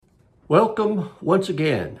Welcome once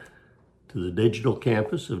again to the digital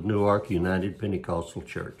campus of Newark United Pentecostal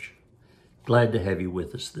Church. Glad to have you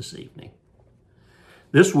with us this evening.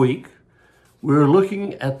 This week, we're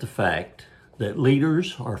looking at the fact that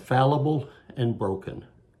leaders are fallible and broken,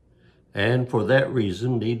 and for that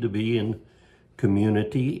reason need to be in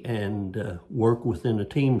community and work within a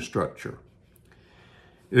team structure.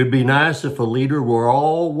 It would be nice if a leader were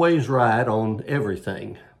always right on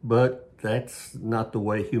everything, but that's not the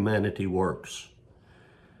way humanity works.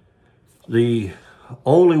 The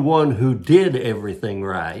only one who did everything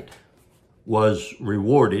right was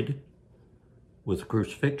rewarded with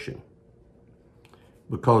crucifixion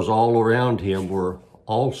because all around him were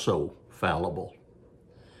also fallible.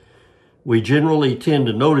 We generally tend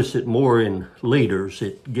to notice it more in leaders.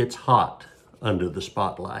 It gets hot under the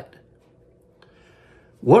spotlight.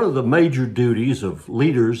 One of the major duties of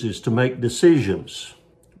leaders is to make decisions.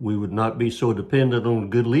 We would not be so dependent on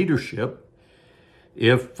good leadership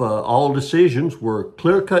if all decisions were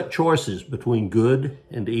clear-cut choices between good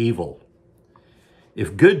and evil.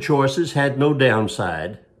 If good choices had no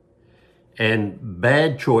downside and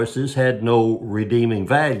bad choices had no redeeming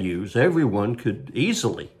values, everyone could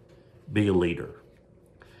easily be a leader.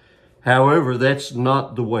 However, that's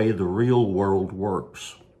not the way the real world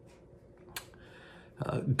works.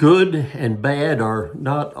 Good and bad are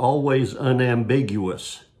not always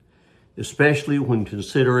unambiguous, especially when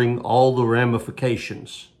considering all the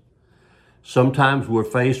ramifications. Sometimes we're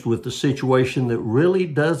faced with a situation that really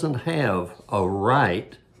doesn't have a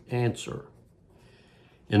right answer.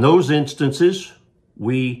 In those instances,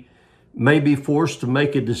 we may be forced to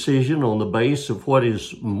make a decision on the basis of what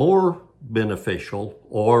is more beneficial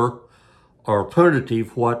or alternatively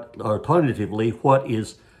what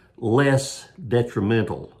is less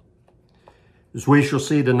detrimental. As we shall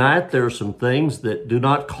see tonight, there are some things that do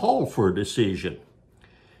not call for a decision.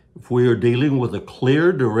 If we are dealing with a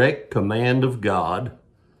clear, direct command of God,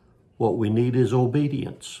 what we need is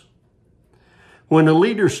obedience. When a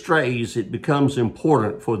leader strays, it becomes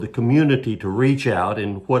important for the community to reach out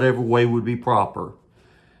in whatever way would be proper,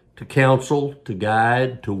 to counsel, to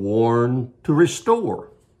guide, to warn, to restore.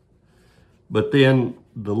 But then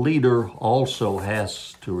the leader also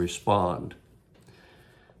has to respond.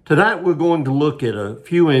 Tonight we're going to look at a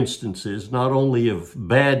few instances, not only of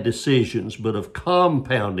bad decisions, but of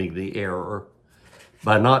compounding the error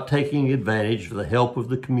by not taking advantage of the help of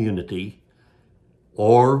the community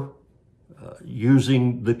or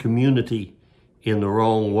using the community in the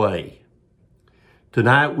wrong way.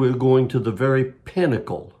 Tonight we're going to the very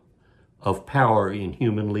pinnacle of power in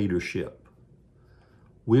human leadership.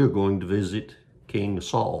 We're going to visit King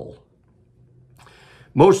Saul.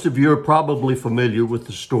 Most of you are probably familiar with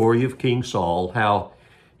the story of King Saul, how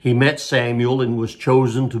he met Samuel and was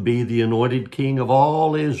chosen to be the anointed king of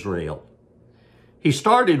all Israel. He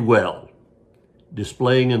started well,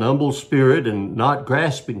 displaying an humble spirit and not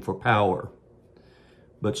grasping for power.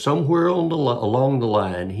 But somewhere along the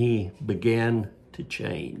line, he began to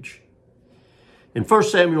change. In 1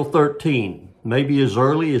 Samuel 13, maybe as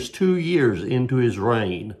early as 2 years into his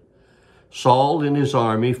reign, Saul and his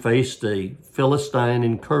army faced a Philistine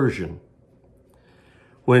incursion.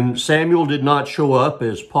 When Samuel did not show up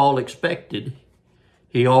as Paul expected,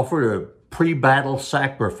 he offered a pre-battle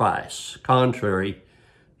sacrifice, contrary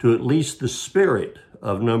to at least the spirit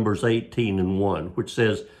of Numbers 18:1, which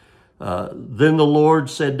says, Then the Lord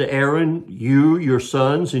said to Aaron, You, your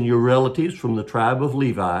sons, and your relatives from the tribe of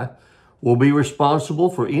Levi will be responsible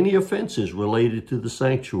for any offenses related to the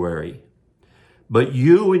sanctuary. But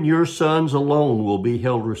you and your sons alone will be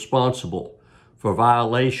held responsible for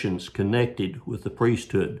violations connected with the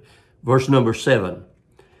priesthood. Verse number 7,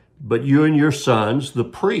 But you and your sons, the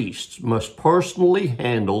priests, must personally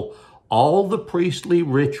handle all the priestly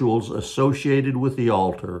rituals associated with the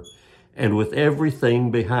altar and with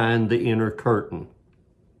everything behind the inner curtain.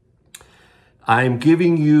 I am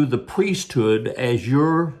giving you the priesthood as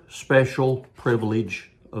your special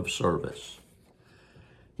privilege of service.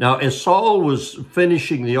 Now, as Saul was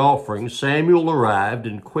finishing the offering, Samuel arrived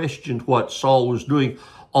and questioned what Saul was doing,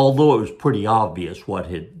 although it was pretty obvious what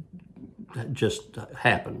had just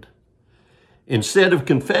happened. Instead of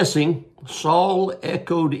confessing, Saul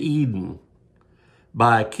echoed Eden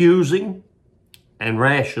by accusing and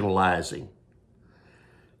rationalizing.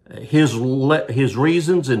 His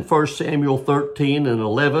reasons in 1 Samuel 13 and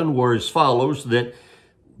 11 were as follows, that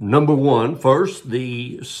number one, first,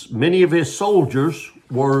 many of his soldiers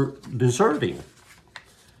were deserting.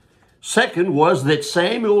 Second was that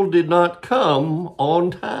Samuel did not come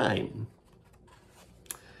on time.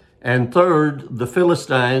 And third, the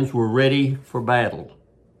Philistines were ready for battle.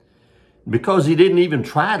 Because he didn't even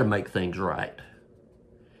try to make things right.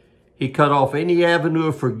 He cut off any avenue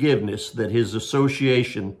of forgiveness that his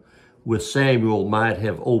association with Samuel might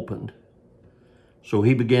have opened. So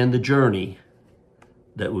he began the journey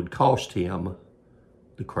that would cost him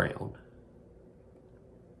the crown.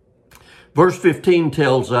 Verse 15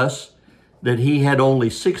 tells us that he had only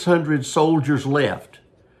 600 soldiers left,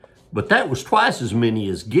 but that was twice as many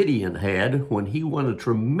as Gideon had when he won a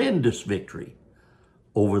tremendous victory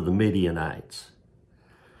over the Midianites.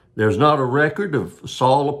 There's not a record of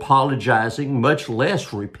Saul apologizing, much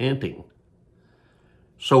less repenting.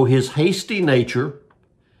 So his hasty nature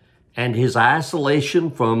and his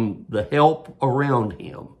isolation from the help around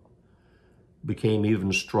him became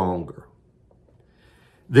even stronger.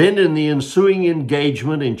 Then in the ensuing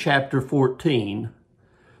engagement in chapter 14,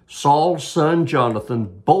 Saul's son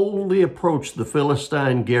Jonathan boldly approached the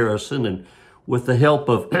Philistine garrison and with the help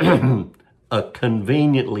of a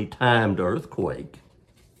conveniently timed earthquake,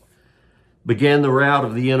 began the rout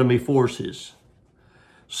of the enemy forces.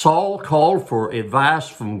 Saul called for advice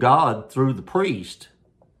from God through the priest,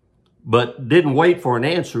 but didn't wait for an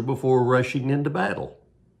answer before rushing into battle.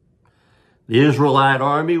 The Israelite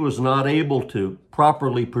army was not able to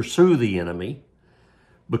properly pursue the enemy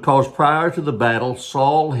because prior to the battle,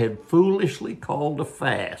 Saul had foolishly called a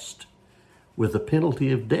fast with the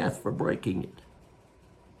penalty of death for breaking it.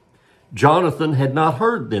 Jonathan had not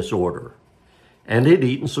heard this order and had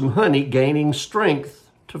eaten some honey, gaining strength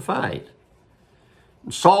to fight.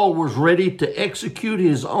 Saul was ready to execute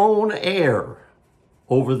his own heir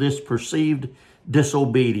over this perceived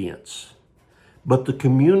disobedience. But the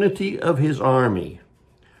community of his army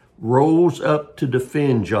rose up to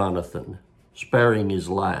defend Jonathan, sparing his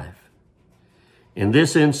life. In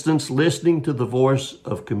this instance, listening to the voice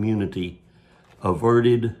of community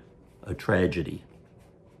averted a tragedy.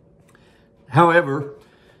 However,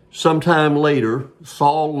 sometime later,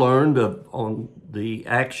 Saul learned on the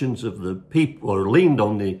actions of the people, or leaned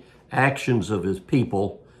on the actions of his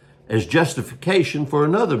people as justification for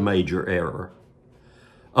another major error.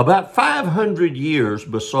 About 500 years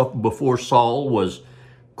before Saul was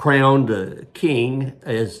crowned king,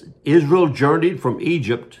 as Israel journeyed from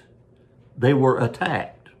Egypt, they were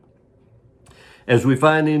attacked. As we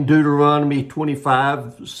find in Deuteronomy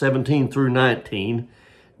 25:17 through 19,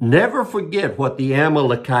 never forget what the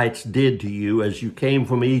Amalekites did to you as you came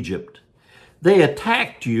from Egypt. They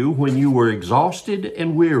attacked you when you were exhausted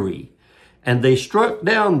and weary, and they struck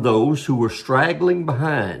down those who were straggling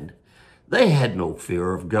behind. They had no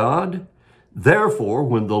fear of God. Therefore,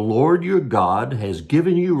 when the Lord your God has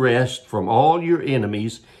given you rest from all your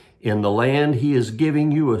enemies in the land he is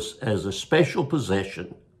giving you as a special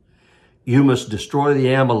possession, you must destroy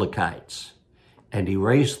the Amalekites and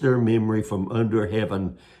erase their memory from under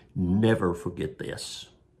heaven. Never forget this.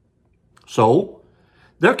 So,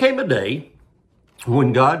 there came a day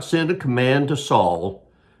when God sent a command to Saul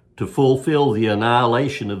to fulfill the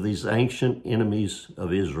annihilation of these ancient enemies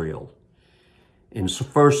of Israel. In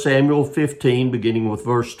 1 Samuel 15, beginning with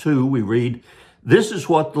verse 2, we read, "This is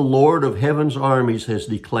what the Lord of heaven's armies has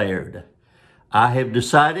declared. I have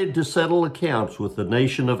decided to settle accounts with the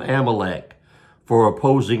nation of Amalek for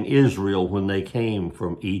opposing Israel when they came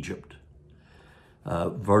from Egypt."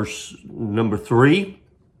 Verse number 3,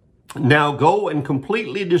 "Now go and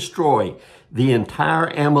completely destroy the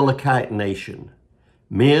entire Amalekite nation,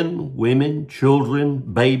 men, women, children,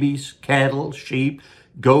 babies, cattle, sheep,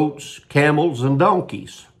 goats, camels, and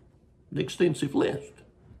donkeys." An extensive list.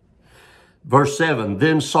 Verse 7,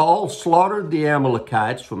 "Then Saul slaughtered the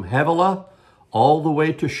Amalekites from Havilah all the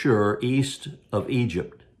way to Shur, east of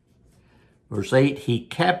Egypt." Verse 8, "He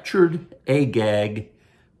captured Agag,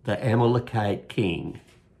 the Amalekite king,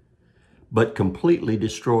 but completely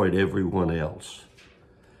destroyed everyone else."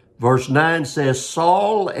 Verse 9 says,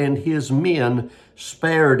 "Saul and his men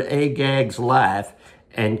spared Agag's life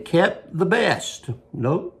and kept the best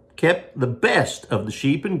of the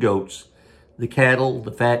sheep and goats, the cattle,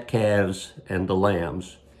 the fat calves, and the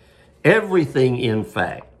lambs. Everything, in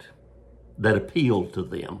fact, that appealed to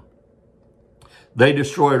them. They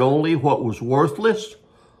destroyed only what was worthless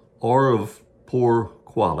or of poor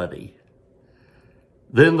quality."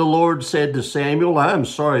 Then the Lord said to Samuel, "I am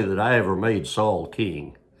sorry that I ever made Saul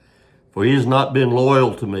king, for he has not been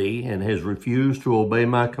loyal to me and has refused to obey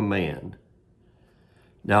my command."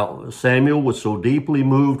 Now Samuel was so deeply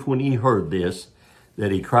moved when he heard this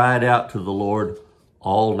that he cried out to the Lord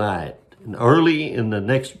all night. And early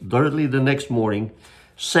the next morning,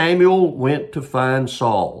 Samuel went to find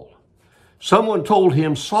Saul. Someone told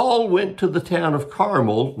him Saul went to the town of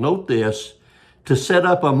Carmel, note this, to set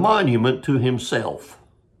up a monument to himself.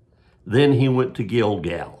 Then he went to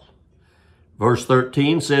Gilgal. Verse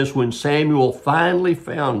 13 says, when Samuel finally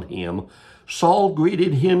found him, Saul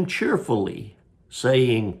greeted him cheerfully,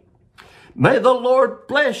 saying, "May the Lord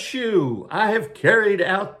bless you. I have carried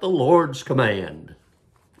out the Lord's command."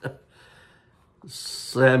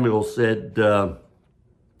 Samuel said,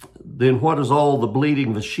 then what is all the bleating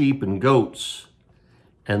of the sheep and goats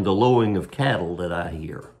and the lowing of cattle that I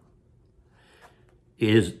hear?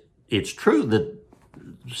 It's true that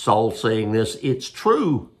Saul's saying this. It's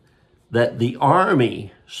true that the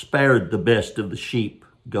army spared the best of the sheep,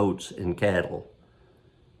 goats, and cattle.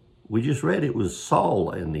 We just read it was Saul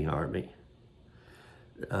and the army.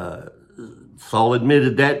 Saul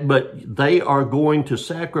admitted that, but they are going to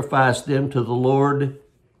sacrifice them to the Lord,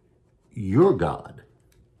 your God.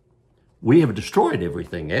 We have destroyed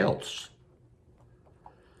everything else.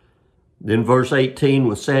 Then verse 18,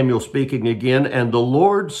 with Samuel speaking again, and the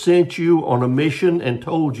Lord sent you on a mission and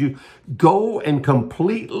told you, go and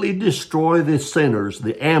completely destroy the sinners,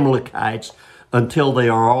 the Amalekites, until they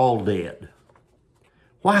are all dead.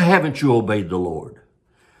 Why haven't you obeyed the Lord?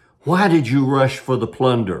 Why did you rush for the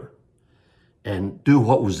plunder and do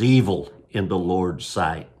what was evil in the Lord's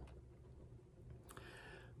sight?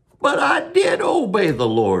 But I did obey the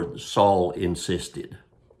Lord, Saul insisted.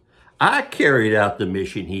 I carried out the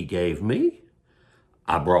mission he gave me.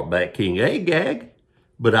 I brought back King Agag,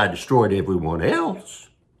 but I destroyed everyone else.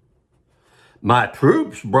 My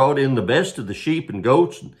troops brought in the best of the sheep and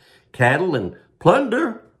goats and cattle and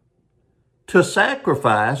plunder to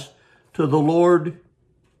sacrifice to the Lord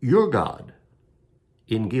your God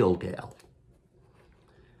in Gilgal.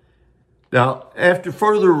 Now, after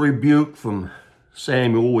further rebuke from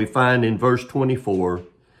Samuel, we find in verse 24,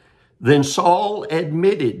 then Saul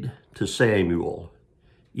admitted to Samuel,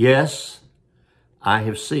 yes, I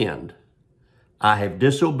have sinned. I have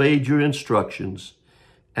disobeyed your instructions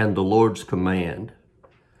and the Lord's command,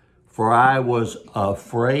 for I was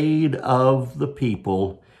afraid of the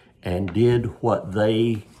people and did what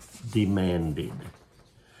they demanded.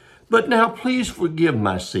 But now please forgive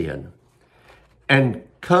my sin and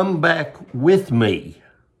come back with me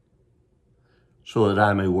so that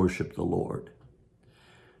I may worship the Lord.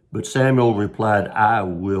 But Samuel replied, I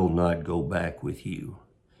will not go back with you.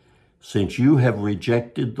 Since you have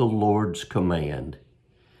rejected the Lord's command,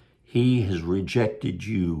 he has rejected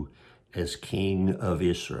you as king of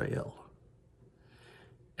Israel.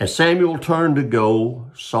 As Samuel turned to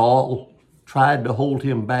go, Saul tried to hold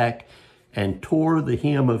him back and tore the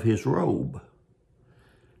hem of his robe.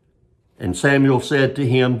 And Samuel said to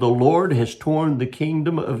him, the Lord has torn the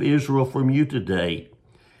kingdom of Israel from you today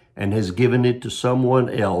and has given it to someone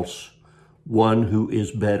else, one who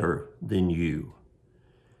is better than you.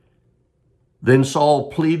 Then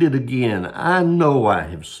Saul pleaded again, I know I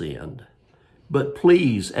have sinned, but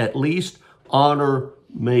please at least honor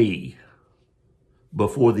me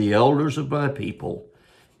before the elders of my people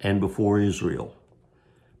and before Israel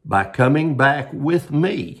by coming back with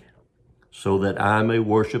me so that I may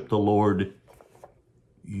worship the Lord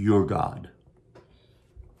your God.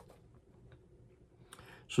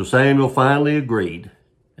 So Samuel finally agreed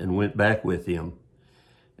and went back with him,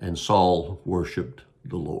 and Saul worshiped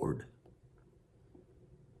the Lord.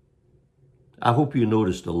 I hope you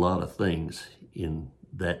noticed a lot of things in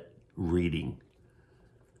that reading.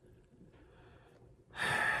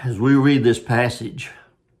 As we read this passage,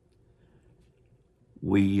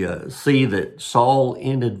 we see that Saul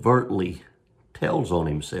inadvertently tells on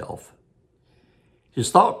himself. His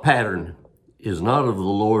thought pattern is not of the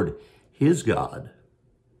Lord, his God,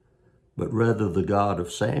 but rather the God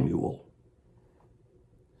of Samuel.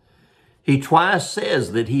 He twice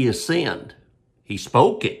says that he has sinned. He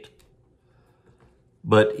spoke it,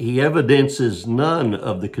 but he evidences none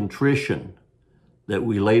of the contrition that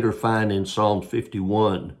we later find in Psalm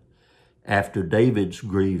 51 after David's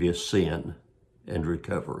grievous sin and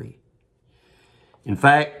recovery. In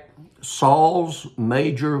fact, Saul's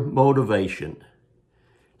major motivation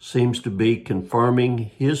seems to be confirming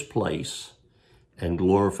his place and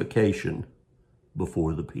glorification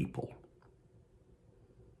before the people.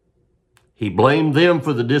 He blamed them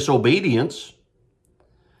for the disobedience,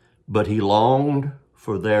 but he longed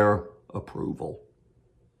for their approval.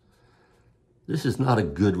 This is not a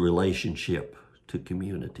good relationship to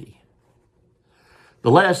community.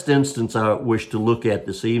 The last instance I wish to look at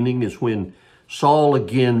this evening is when Saul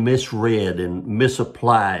again misread and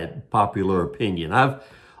misapplied popular opinion. I've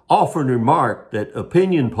often remarked that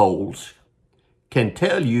opinion polls can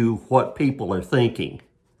tell you what people are thinking,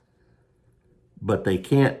 but they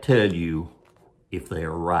can't tell you if they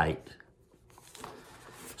are right.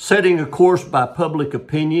 Setting a course by public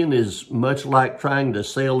opinion is much like trying to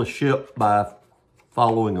sail a ship by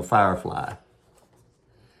following a firefly.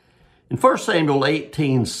 In 1 Samuel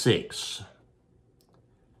 18:6,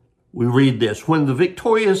 we read this: when the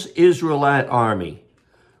victorious Israelite army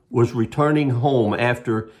was returning home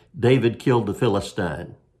after David killed the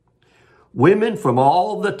Philistine, women from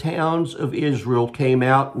all the towns of Israel came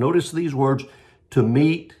out, notice these words, to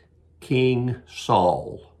meet King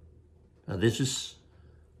Saul. Now this is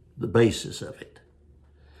the basis of it.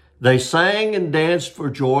 They sang and danced for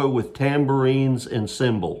joy with tambourines and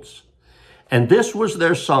cymbals. And this was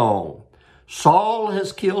their song: Saul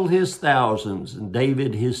has killed his thousands and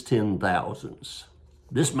David his 10,000s.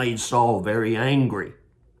 This made Saul very angry.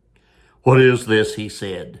 What is this? He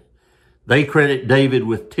said. They credit David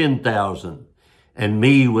with 10,000 and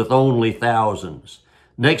me with only thousands.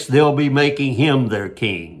 Next, they'll be making him their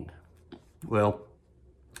king. Well,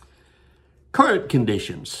 current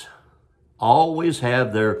conditions always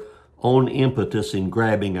have their own impetus in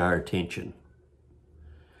grabbing our attention.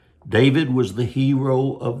 David was the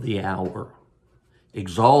hero of the hour,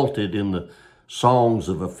 exalted in the songs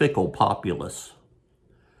of a fickle populace.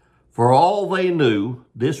 For all they knew,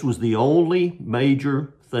 this was the only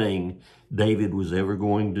major thing David was ever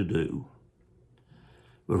going to do.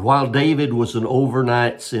 But while David was an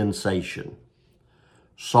overnight sensation,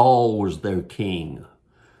 Saul was their king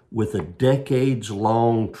with a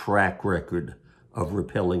decades-long track record of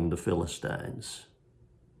repelling the Philistines.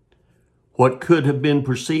 What could have been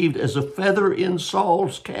perceived as a feather in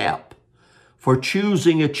Saul's cap for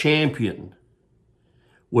choosing a champion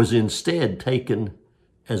was instead taken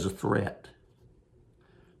as a threat.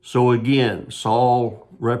 So again, Saul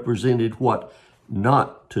represented what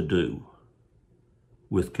not to do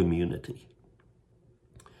with community.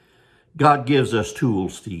 God gives us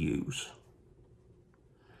tools to use,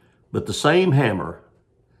 but the same hammer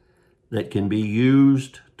that can be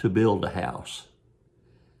used to build a house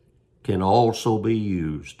can also be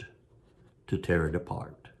used to tear it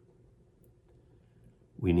apart.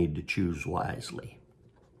 We need to choose wisely.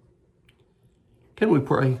 Can we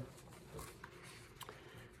pray?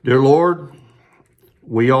 Dear Lord,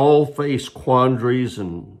 we all face quandaries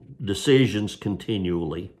and decisions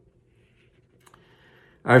continually.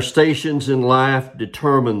 Our stations in life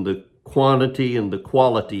determine the quantity and the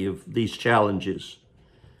quality of these challenges.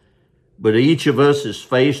 But each of us is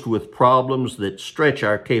faced with problems that stretch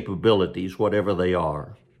our capabilities, whatever they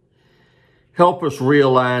are. Help us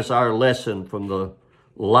realize our lesson from the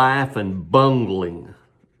life and bungling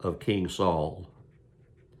of King Saul.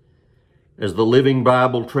 As the Living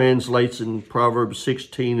Bible translates in Proverbs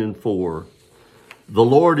 16:4, the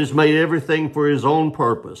Lord has made everything for his own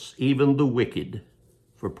purpose, even the wicked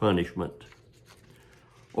for punishment.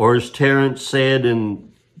 Or as Terence said in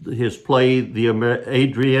his play, The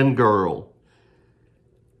Adrian Girl,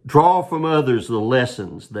 draw from others the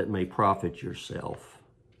lessons that may profit yourself.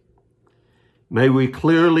 May we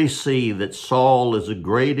clearly see that Saul is a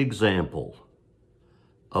great example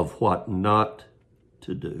of what not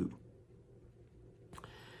to do.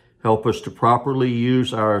 Help us to properly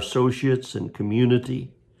use our associates and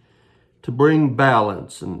community to bring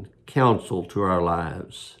balance and counsel to our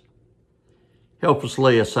lives. Help us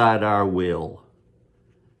lay aside our will,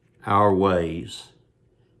 our ways,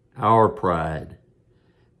 our pride,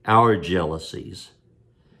 our jealousies,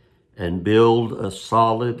 and build a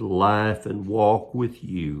solid life and walk with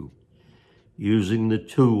you using the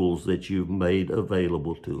tools that you've made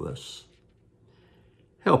available to us.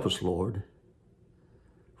 Help us, Lord.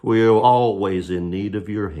 We are always in need of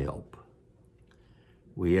your help.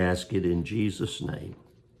 We ask it in Jesus' name.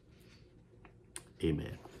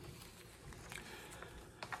 Amen.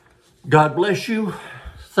 God bless you.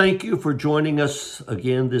 Thank you for joining us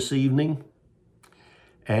again this evening.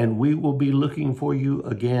 And we will be looking for you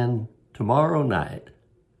again tomorrow night,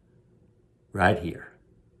 right here.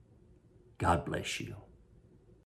 God bless you.